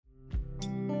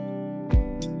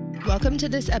Welcome to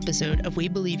this episode of We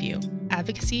Believe You,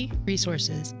 Advocacy,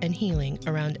 Resources, and Healing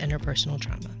Around Interpersonal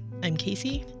Trauma. I'm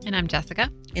Casey. And I'm Jessica.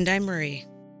 And I'm Marie.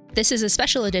 This is a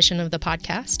special edition of the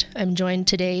podcast. I'm joined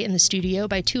today in the studio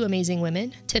by two amazing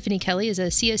women. Tiffany Kelly is a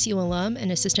CSU alum and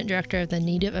Assistant Director of the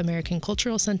Native American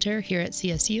Cultural Center here at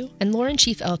CSU. And Lauren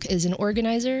Chief Elk is an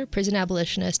organizer, prison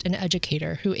abolitionist, and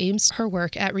educator who aims her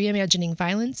work at reimagining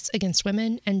violence against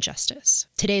women and justice.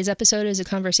 Today's episode is a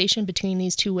conversation between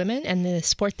these two women and the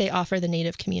support they offer the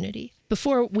Native community.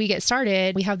 Before we get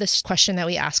started, we have this question that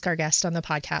we ask our guests on the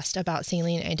podcast about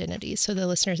salient identities so the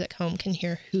listeners at home can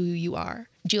hear who you are.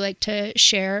 Would you like to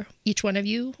share, each one of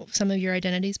you, some of your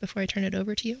identities before I turn it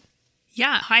over to you?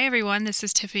 Yeah. Hi, everyone. This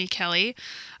is Tiffany Kelly.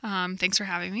 Thanks for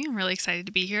having me. I'm really excited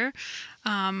to be here.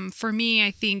 For me,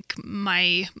 I think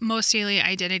my most salient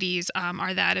identities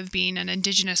are that of being an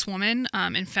Indigenous woman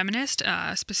and feminist,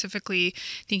 specifically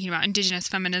thinking about Indigenous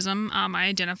feminism. I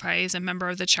identify as a member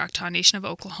of the Choctaw Nation of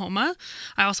Oklahoma.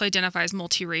 I also identify as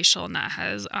multiracial, and that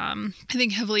has, I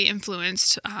think, heavily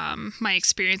influenced my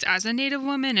experience as a Native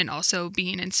woman and also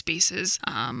being in spaces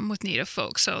with Native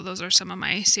folks. So those are some of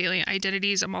my salient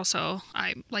identities.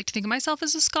 I like to think of myself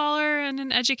as a scholar and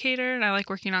an educator, and I like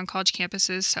working on college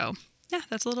campuses. So yeah,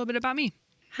 that's a little bit about me.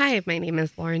 Hi, my name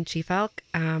is Lauren Chief Elk.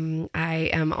 I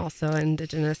am also an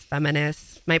Indigenous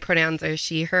feminist. My pronouns are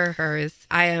she, her, hers.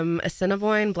 I am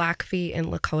Assiniboine, Blackfeet, and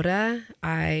Lakota.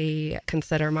 I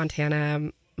consider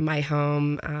Montana my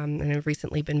home, and I've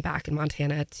recently been back in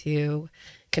Montana to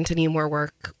continue more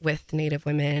work with Native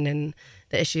women and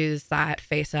the issues that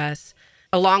face us,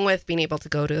 along with being able to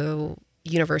go to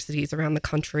universities around the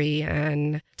country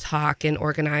and talk and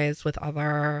organize with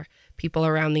other people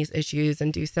around these issues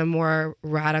and do some more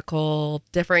radical,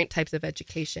 different types of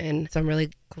education. So I'm really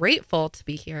grateful to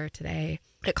be here today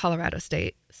at Colorado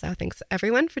State. So thanks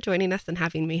everyone for joining us and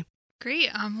having me. Great.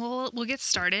 We'll get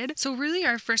started. So really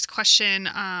our first question,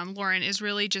 Lauren, is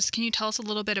really just, can you tell us a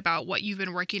little bit about what you've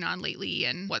been working on lately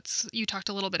and you talked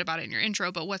a little bit about it in your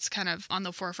intro, but what's kind of on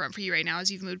the forefront for you right now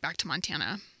as you've moved back to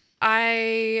Montana?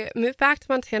 I moved back to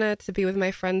Montana to be with my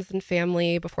friends and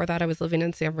family. Before that, I was living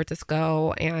in San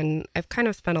Francisco, and I've kind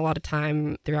of spent a lot of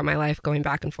time throughout my life going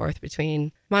back and forth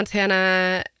between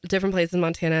Montana, different places in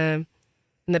Montana,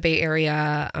 in the Bay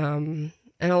Area, and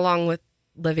along with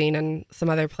living in some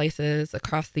other places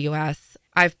across the U.S.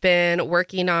 I've been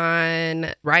working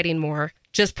on writing more,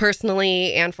 just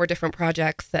personally and for different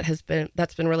projects. That's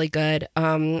been really good.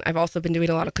 I've also been doing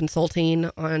a lot of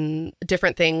consulting on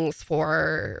different things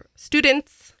for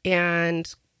students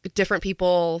and different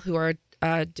people who are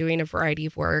doing a variety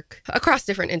of work across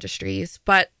different industries,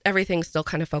 but everything's still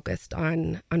kind of focused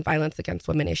on violence against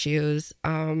women issues,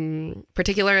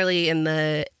 particularly in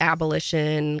the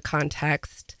abolition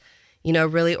context,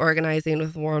 really organizing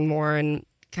with more and more and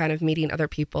kind of meeting other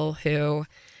people who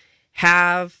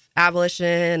have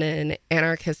abolition and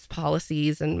anarchist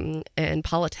policies and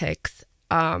politics,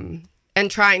 and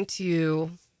trying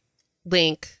to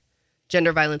link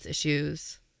gender violence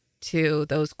issues to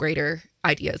those greater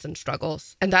ideas and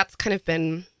struggles. And that's kind of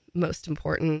been most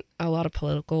important, a lot of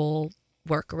political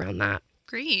work around that.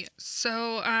 Great.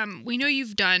 So we know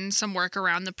you've done some work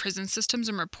around the prison systems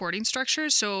and reporting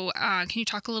structures. So can you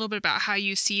talk a little bit about how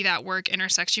you see that work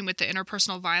intersecting with the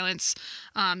interpersonal violence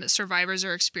that survivors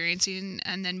are experiencing,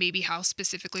 and then maybe how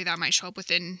specifically that might show up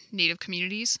within Native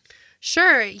communities?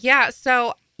 Sure. Yeah.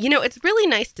 So, it's really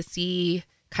nice to see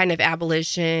kind of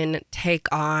abolition take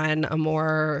on a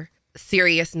more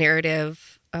serious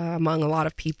narrative among a lot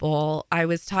of people. I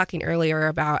was talking earlier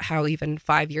about how even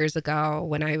 5 years ago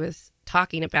when I was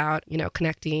talking about,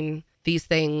 connecting these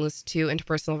things to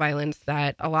interpersonal violence,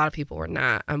 that a lot of people were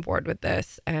not on board with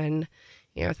this and,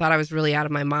 thought I was really out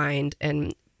of my mind.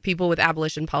 And people with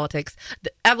abolition politics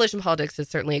has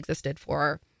certainly existed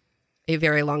for a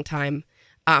very long time,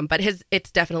 but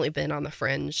it's definitely been on the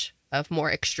fringe of more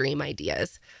extreme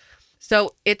ideas.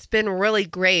 So it's been really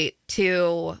great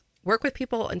to work with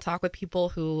people and talk with people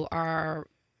who are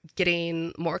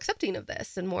getting more accepting of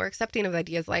this and more accepting of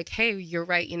ideas like, hey, you're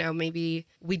right, maybe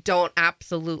we don't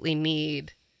absolutely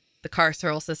need the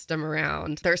carceral system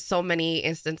around. There's so many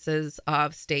instances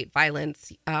of state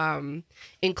violence,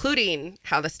 including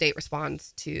how the state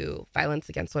responds to violence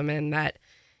against women, that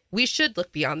we should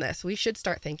look beyond this. We should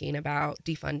start thinking about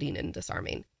defunding and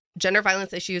disarming. Gender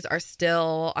violence issues are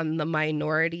still on the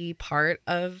minority part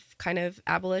of kind of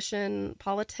abolition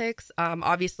politics.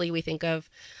 Obviously, we think of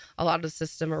a lot of the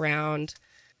system around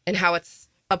and how it's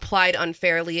applied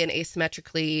unfairly and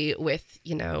asymmetrically with,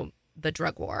 the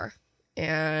drug war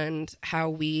and how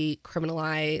we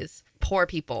criminalize poor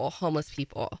people, homeless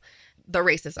people, the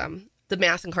racism. the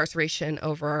mass incarceration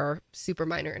over super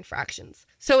minor infractions.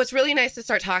 So it's really nice to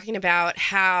start talking about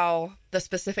how the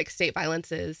specific state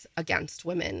violences against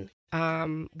women,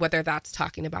 whether that's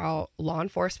talking about law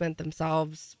enforcement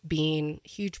themselves being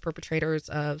huge perpetrators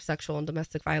of sexual and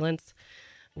domestic violence,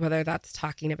 whether that's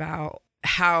talking about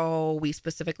how we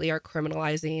specifically are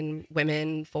criminalizing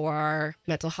women for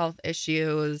mental health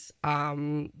issues,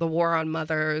 the war on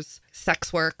mothers,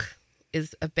 sex work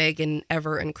is a big and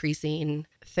ever increasing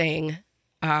thing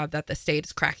that the state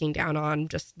is cracking down on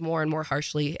just more and more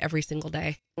harshly every single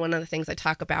day. One of the things I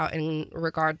talk about in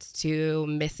regards to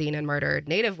missing and murdered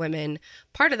Native women,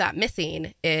 part of that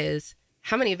missing is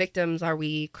how many victims are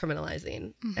we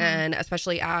criminalizing? And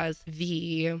especially as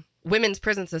the women's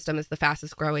prison system is the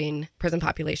fastest growing prison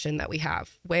population that we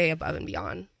have, way above and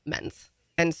beyond men's.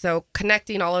 And so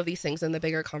connecting all of these things in the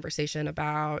bigger conversation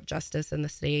about justice in the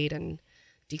state and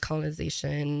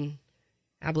decolonization,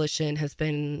 abolition has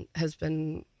been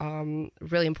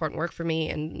really important work for me,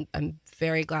 and I'm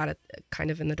very glad at kind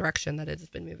of in the direction that it has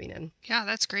been moving in. Yeah,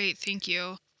 that's great. Thank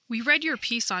you. We read your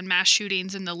piece on mass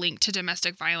shootings and the link to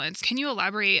domestic violence. Can you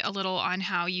elaborate a little on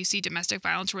how you see domestic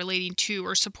violence relating to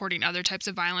or supporting other types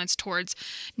of violence towards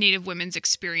Native women's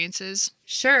experiences?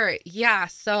 Sure. Yeah.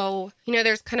 So,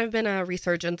 there's kind of been a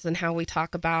resurgence in how we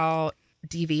talk about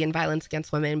DV and violence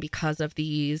against women because of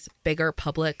these bigger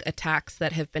public attacks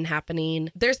that have been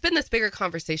happening. There's been this bigger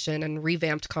conversation and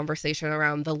revamped conversation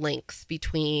around the links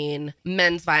between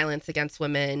men's violence against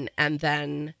women and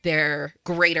then their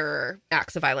greater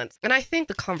acts of violence. And I think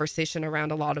the conversation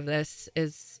around a lot of this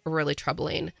is really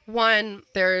troubling. One,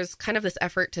 there's kind of this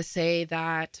effort to say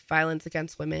that violence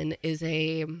against women is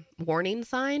a warning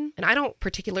sign. And I don't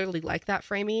particularly like that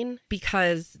framing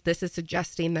because this is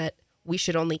suggesting that we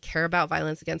should only care about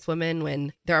violence against women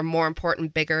when there are more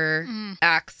important, bigger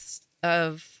acts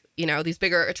of, these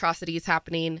bigger atrocities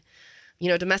happening.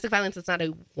 Domestic violence is not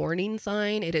a warning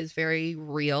sign. It is very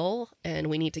real.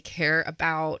 And we need to care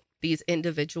about these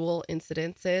individual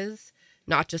incidences,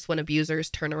 not just when abusers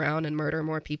turn around and murder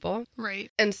more people. Right.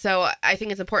 And so I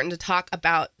think it's important to talk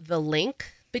about the link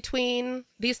between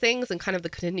these things and kind of the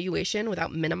continuation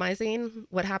without minimizing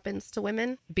what happens to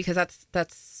women, because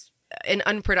that's an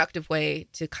unproductive way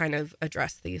to kind of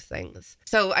address these things.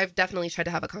 So I've definitely tried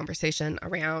to have a conversation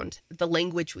around the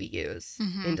language we use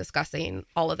in discussing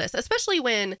all of this, especially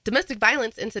when domestic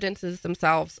violence incidences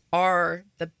themselves are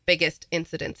the biggest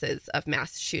incidences of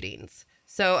mass shootings.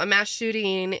 So a mass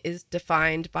shooting is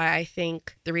defined by, I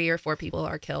think, 3 or 4 people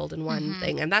are killed in one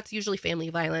thing. And that's usually family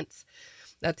violence.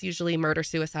 That's usually murder,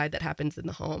 suicide that happens in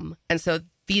the home. And so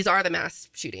these are the mass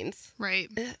shootings. Right.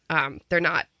 They're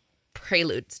not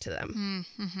preludes to them.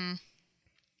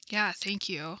 Yeah, thank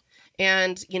you.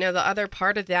 And, the other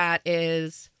part of that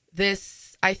is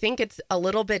this, I think it's a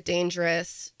little bit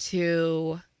dangerous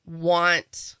to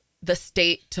want the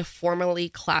state to formally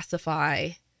classify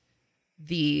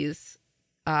these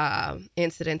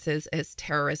incidences as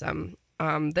terrorism.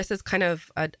 This is kind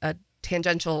of a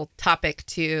tangential topic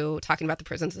to talking about the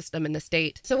prison system in the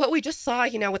state. So what we just saw,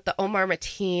 with the Omar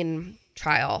Mateen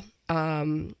trial,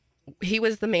 he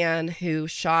was the man who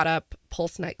shot up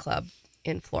Pulse nightclub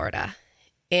in Florida.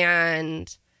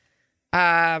 And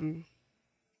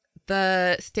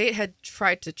the state had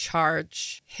tried to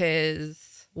charge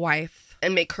his wife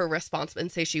and make her responsible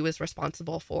and say she was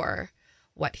responsible for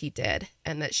what he did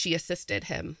and that she assisted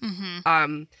him.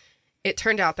 It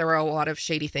turned out there were a lot of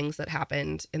shady things that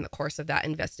happened in the course of that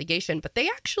investigation, but they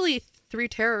actually threw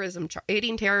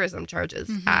aiding terrorism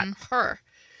charges at her.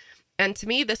 And to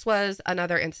me, this was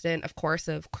another incident, of course,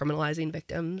 of criminalizing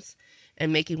victims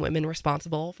and making women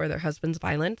responsible for their husband's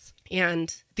violence.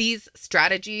 And these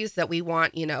strategies that we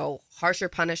want, harsher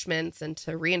punishments and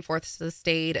to reinforce the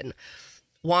state and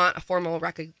want a formal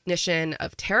recognition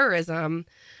of terrorism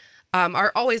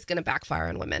are always going to backfire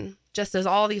on women, just as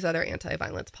all these other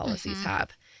anti-violence policies have.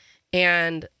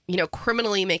 And,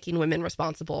 criminally making women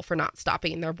responsible for not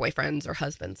stopping their boyfriend's or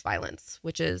husband's violence,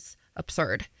 which is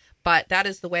absurd. But that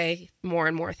is the way more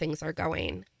and more things are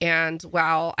going. And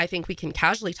while I think we can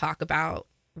casually talk about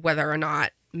whether or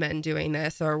not men doing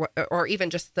this or even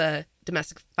just the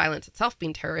domestic violence itself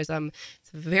being terrorism,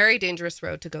 it's a very dangerous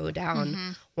road to go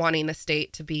down, wanting the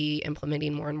state to be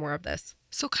implementing more and more of this.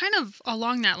 So kind of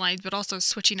along that line, but also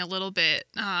switching a little bit,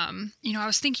 I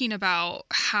was thinking about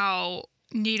how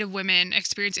Native women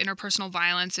experience interpersonal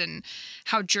violence and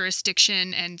how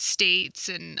jurisdiction and states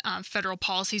and federal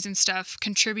policies and stuff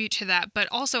contribute to that. But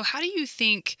also, how do you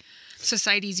think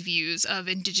society's views of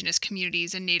Indigenous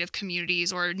communities and Native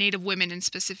communities, or Native women and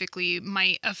specifically,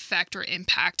 might affect or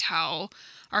impact how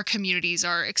our communities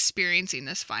are experiencing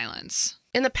this violence?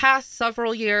 In the past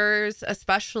several years,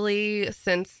 especially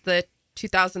since the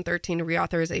 2013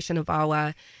 reauthorization of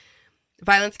VAWA,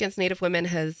 violence against Native women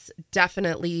has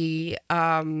definitely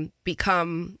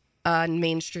become a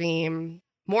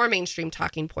more mainstream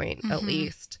talking point, at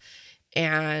least.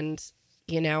 And,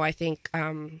 I think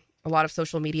a lot of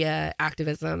social media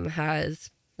activism has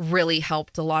really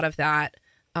helped a lot of that.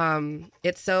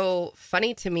 It's so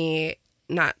funny to me,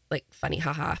 not like funny,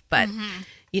 haha, but,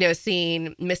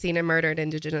 seeing missing and murdered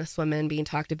Indigenous women being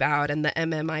talked about and the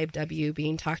MMIW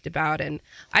being talked about. And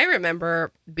I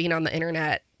remember being on the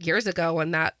internet years ago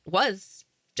when that was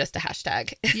just a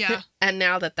hashtag. Yeah. And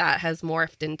now that has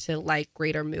morphed into like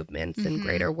greater movements and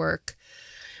greater work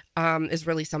is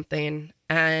really something.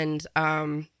 And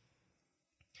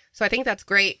so I think that's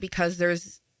great because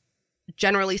there's,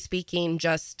 generally speaking,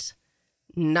 just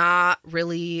not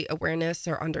really awareness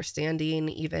or understanding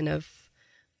even of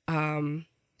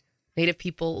Native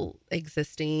people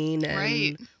existing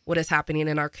and what is happening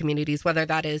in our communities, whether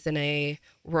that is in a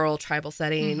rural tribal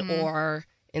setting or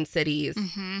in cities.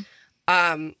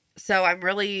 So I'm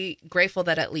really grateful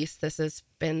that at least this has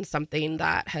been something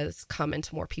that has come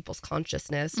into more people's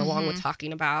consciousness, along with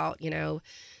talking about,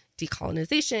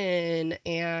 decolonization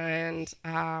and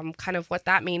kind of what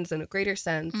that means in a greater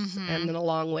sense. And then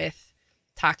along with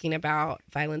talking about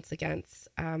violence against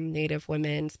Native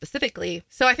women specifically.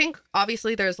 So I think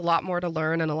obviously there's a lot more to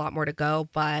learn and a lot more to go,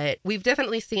 but we've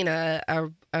definitely seen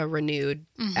a renewed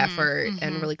effort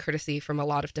and really courtesy from a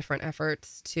lot of different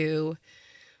efforts to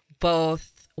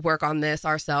both work on this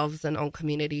ourselves and own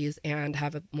communities and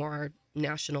have a more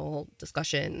national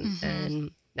discussion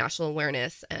and national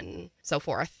awareness and so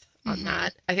forth on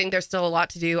that. I think there's still a lot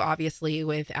to do, obviously,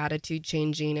 with attitude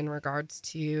changing in regards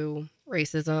to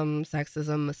racism,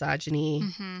 sexism, misogyny,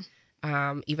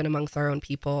 even amongst our own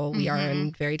people. We are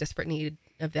in very desperate need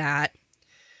of that,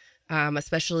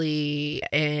 especially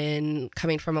in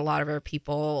coming from a lot of our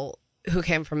people who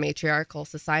came from matriarchal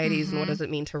societies. And what does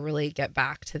it mean to really get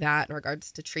back to that in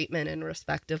regards to treatment and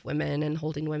respect of women and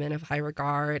holding women of high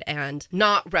regard and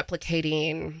not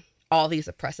replicating all these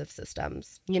oppressive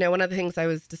systems. One of the things I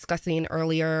was discussing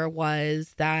earlier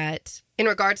was that in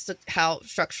regards to how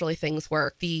structurally things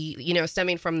work,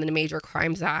 stemming from the Major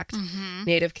Crimes Act,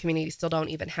 Native communities still don't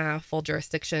even have full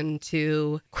jurisdiction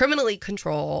to criminally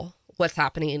control what's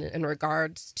happening in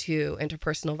regards to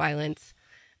interpersonal violence.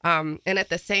 And at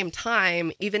the same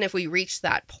time, even if we reach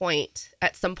that point,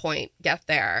 at some point, get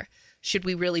there, should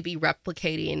we really be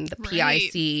replicating the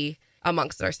PIC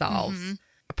amongst ourselves?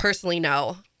 Personally,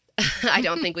 no. I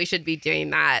don't think we should be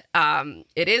doing that.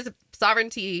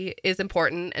 Sovereignty is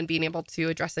important and being able to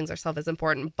address things ourselves is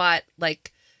important, but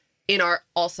like in our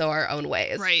own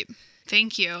ways. Right.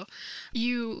 Thank you.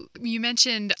 You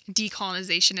mentioned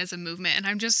decolonization as a movement, and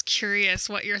I'm just curious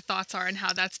what your thoughts are on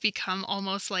how that's become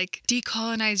almost like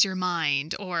decolonize your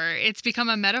mind, or it's become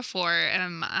a metaphor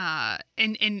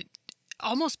and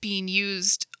almost being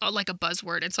used like a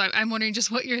buzzword. And so I'm wondering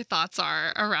just what your thoughts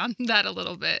are around that a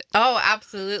little bit. Oh,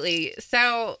 absolutely.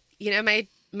 So,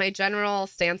 my general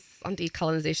stance on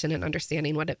decolonization and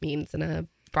understanding what it means in a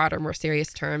broader, more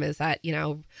serious term is that,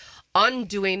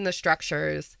 undoing the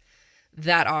structures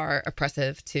that are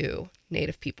oppressive to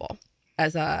Native people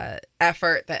as a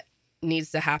effort that needs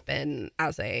to happen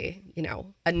as a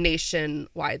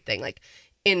nationwide thing, like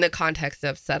in the context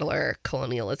of settler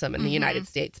colonialism and the United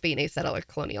States being a settler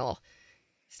colonial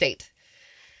state.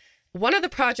 One of the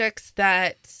projects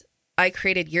that I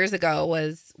created years ago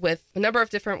was with a number of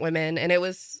different women, and it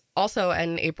was also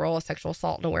in April, Sexual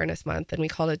Assault and Awareness Month, and we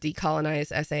called it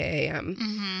Decolonize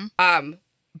SAAM.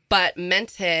 But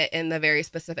meant it in the very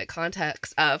specific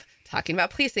context of talking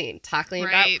about policing, talking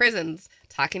about prisons,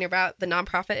 talking about the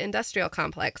nonprofit industrial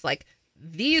complex, like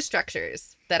these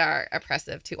structures that are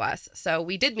oppressive to us. So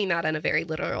we did mean that in a very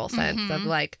literal sense of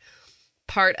like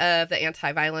part of the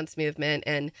anti-violence movement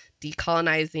and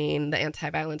decolonizing the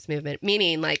anti-violence movement,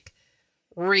 meaning like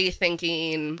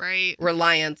rethinking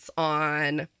reliance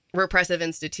on repressive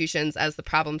institutions as the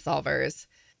problem solvers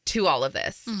to all of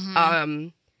this.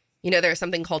 There's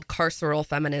something called carceral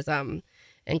feminism,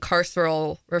 and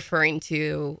carceral referring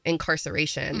to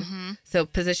incarceration. So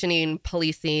positioning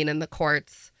policing and the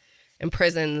courts and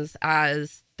prisons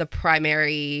as the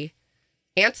primary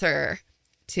answer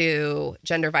to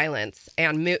gender violence.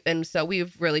 And so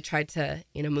we've really tried to,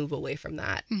 move away from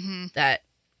that, that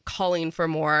calling for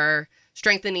more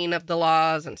strengthening of the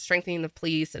laws and strengthening of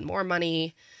police and more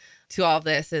money to all of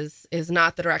this is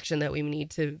not the direction that we need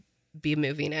to be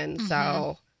moving in.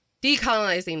 So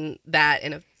decolonizing that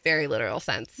in a very literal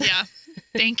sense. Yeah.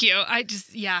 Thank you.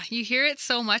 You hear it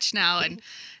so much now. And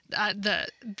the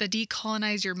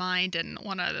decolonize your mind, and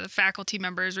one of the faculty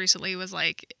members recently was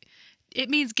like, it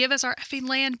means give us our effing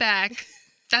land back.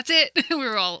 That's it. We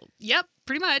were all, yep,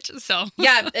 pretty much. So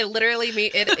yeah, it literally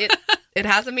it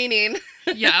has a meaning.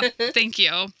 Yeah, thank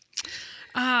you.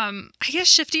 I guess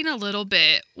shifting a little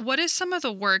bit, what is some of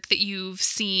the work that you've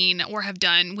seen or have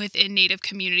done within Native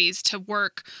communities to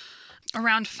work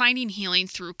around finding healing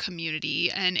through community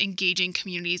and engaging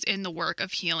communities in the work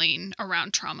of healing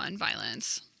around trauma and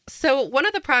violence? So one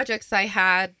of the projects I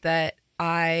had that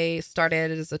I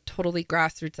started as a totally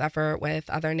grassroots effort with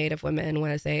other Native women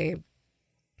was a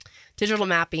digital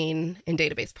mapping and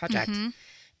database project. Mm-hmm.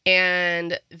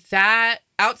 And that,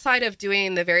 outside of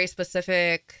doing the very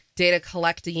specific data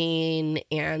collecting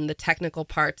and the technical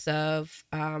parts of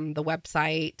the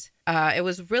website, it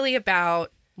was really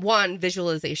about, one,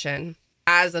 visualization.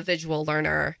 As a visual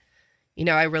learner,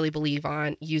 I really believe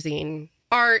on using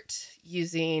art,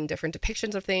 using different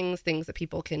depictions of things that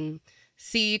people can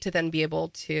see to then be able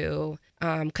to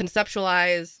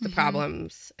conceptualize the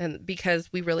problems, and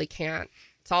because we really can't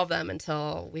solve them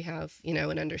until we have,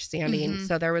 an understanding.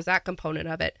 So there was that component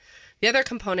of it. The other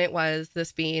component was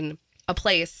this being a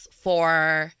place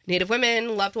for Native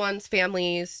women, loved ones,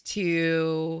 families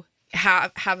to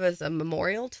have as a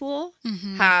memorial tool,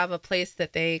 have a place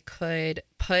that they could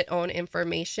put on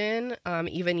information,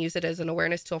 even use it as an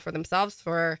awareness tool for themselves,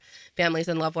 for families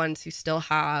and loved ones who still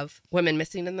have women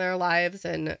missing in their lives,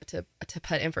 and to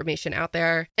put information out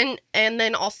there. And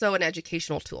then also an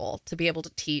educational tool to be able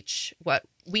to teach what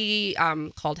we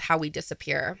called How We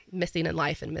Disappear, missing in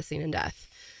life and missing in death.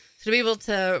 So to be able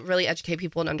to really educate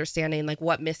people in understanding like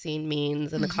what missing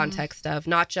means in the context of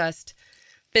not just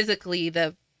physically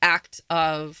the act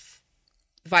of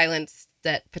violence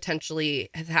that potentially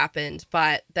has happened,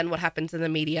 but then what happens in the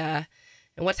media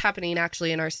and what's happening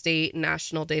actually in our state and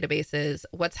national databases,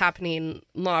 what's happening in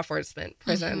law enforcement,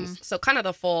 prisons. So kind of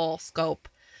the full scope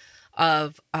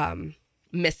of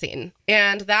missing.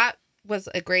 And that was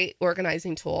a great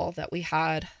organizing tool that we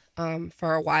had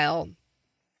for a while.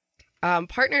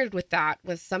 Partnered with that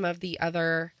with some of the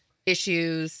other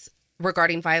issues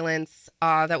regarding violence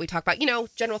that we talk about,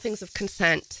 general things of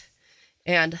consent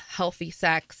and healthy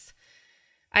sex.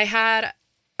 I had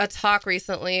a talk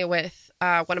recently with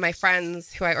one of my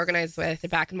friends who I organized with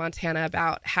back in Montana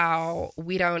about how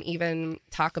we don't even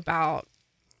talk about,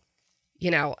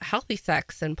 healthy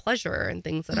sex and pleasure and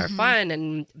things that are fun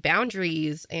and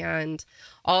boundaries and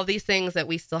all these things that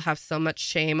we still have so much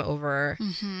shame over.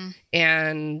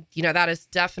 And, that is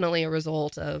definitely a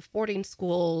result of boarding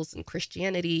schools and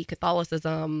Christianity,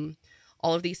 Catholicism,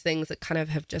 all of these things that kind of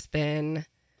have just been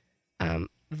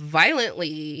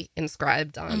violently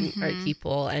inscribed on our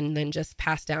people and then just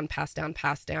passed down.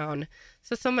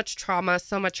 So much trauma,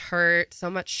 so much hurt, so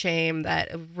much shame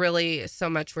that really so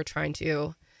much we're trying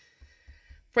to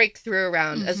break through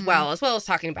around as well as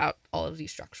talking about all of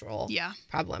these structural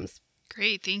problems.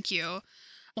 Great. Thank you.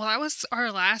 Well, that was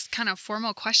our last kind of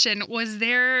formal question. Was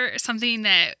there something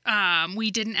that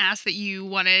we didn't ask that you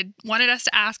wanted us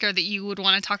to ask, or that you would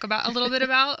want to talk about a little bit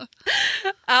about?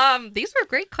 These were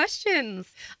great questions.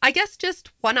 I guess just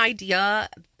one idea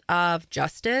of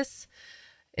justice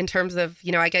in terms of,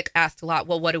 I get asked a lot,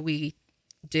 well, what do we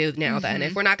do now then?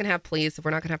 If we're not going to have police, if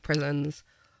we're not going to have prisons,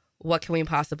 what can we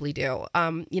possibly do?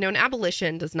 An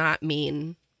abolition does not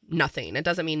mean nothing. It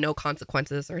doesn't mean no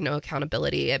consequences or no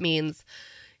accountability. It means,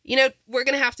 we're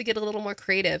going to have to get a little more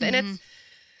creative. And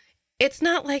it's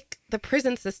not like the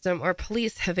prison system or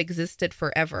police have existed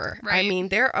forever. Right. I mean,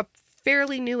 they're a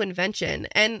fairly new invention.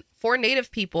 And for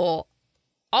Native people,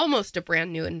 almost a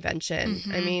brand new invention.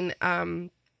 I mean,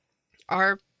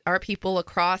 our people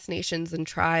across nations and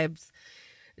tribes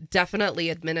definitely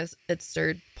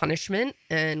administered punishment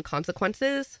and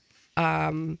consequences,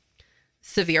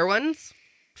 severe ones,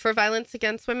 for violence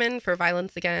against women, for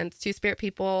violence against Two-Spirit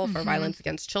people, for violence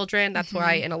against children. That's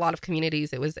why in a lot of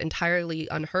communities it was entirely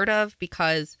unheard of,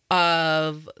 because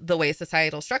of the way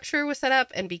societal structure was set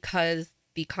up and because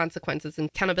the consequences and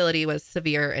accountability was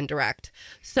severe and direct.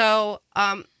 So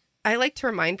I like to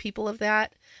remind people of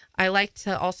that. I like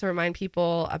to also remind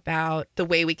people about the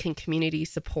way we can community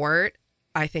support.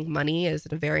 I think money is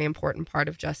a very important part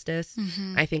of justice.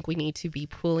 I think we need to be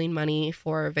pooling money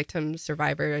for victims,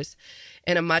 survivors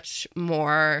in a much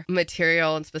more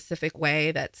material and specific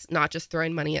way that's not just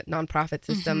throwing money at nonprofit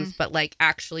systems, but like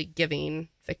actually giving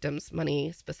victims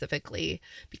money specifically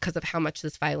because of how much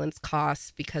this violence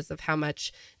costs, because of how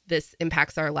much this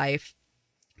impacts our life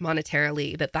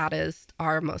monetarily, that is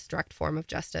our most direct form of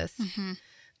justice,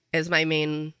 is my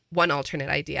main one alternate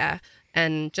idea.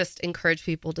 And just encourage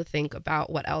people to think about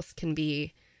what else can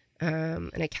be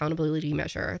an accountability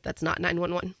measure that's not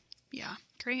 911. Yeah.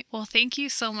 Great. Well, thank you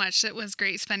so much. It was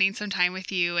great spending some time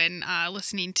with you and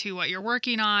listening to what you're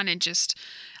working on, and just,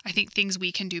 I think, things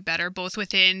we can do better, both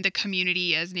within the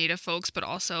community as Native folks, but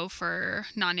also for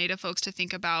non-Native folks to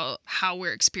think about how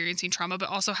we're experiencing trauma, but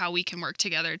also how we can work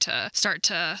together to start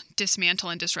to dismantle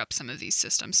and disrupt some of these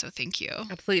systems. So thank you.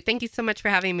 Absolutely. Thank you so much for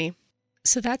having me.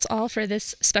 So that's all for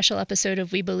this special episode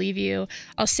of We Believe You.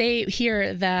 I'll say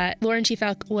here that Lauren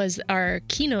Chiefalk was our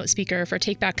keynote speaker for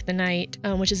Take Back the Night,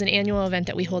 which is an annual event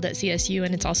that we hold at CSU,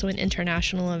 and it's also an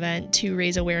international event to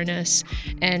raise awareness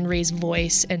and raise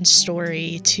voice and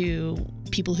story to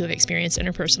people who have experienced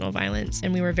interpersonal violence.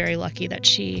 And we were very lucky that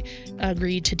she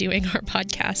agreed to doing our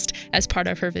podcast as part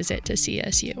of her visit to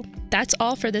CSU. That's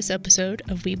all for this episode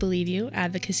of We Believe You,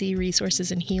 Advocacy,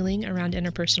 Resources, and Healing Around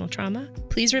Interpersonal Trauma.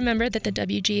 Please remember that the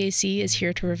WGAC is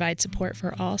here to provide support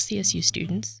for all CSU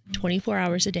students 24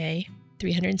 hours a day,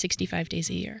 365 days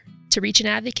a year. To reach an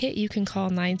advocate, you can call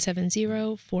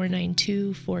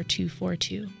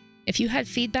 970-492-4242. If you have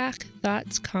feedback,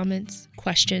 thoughts, comments,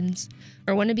 questions,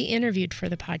 or want to be interviewed for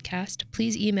the podcast,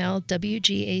 please email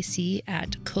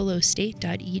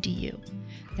wgac@colostate.edu.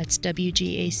 That's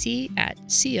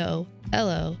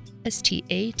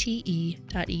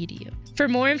wgac@colostate.edu. For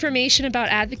more information about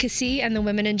advocacy and the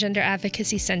Women and Gender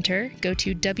Advocacy Center, go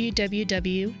to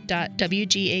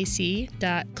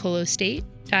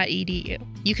www.wgac.colostate.edu.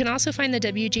 You can also find the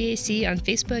WGAC on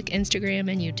Facebook, Instagram,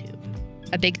 and YouTube.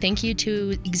 A big thank you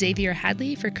to Xavier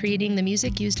Hadley for creating the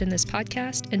music used in this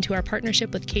podcast, and to our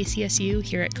partnership with KCSU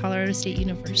here at Colorado State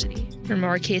University. For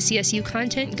more KCSU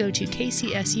content, go to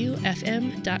kcsufm.com.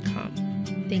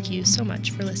 Thank you so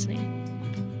much for listening.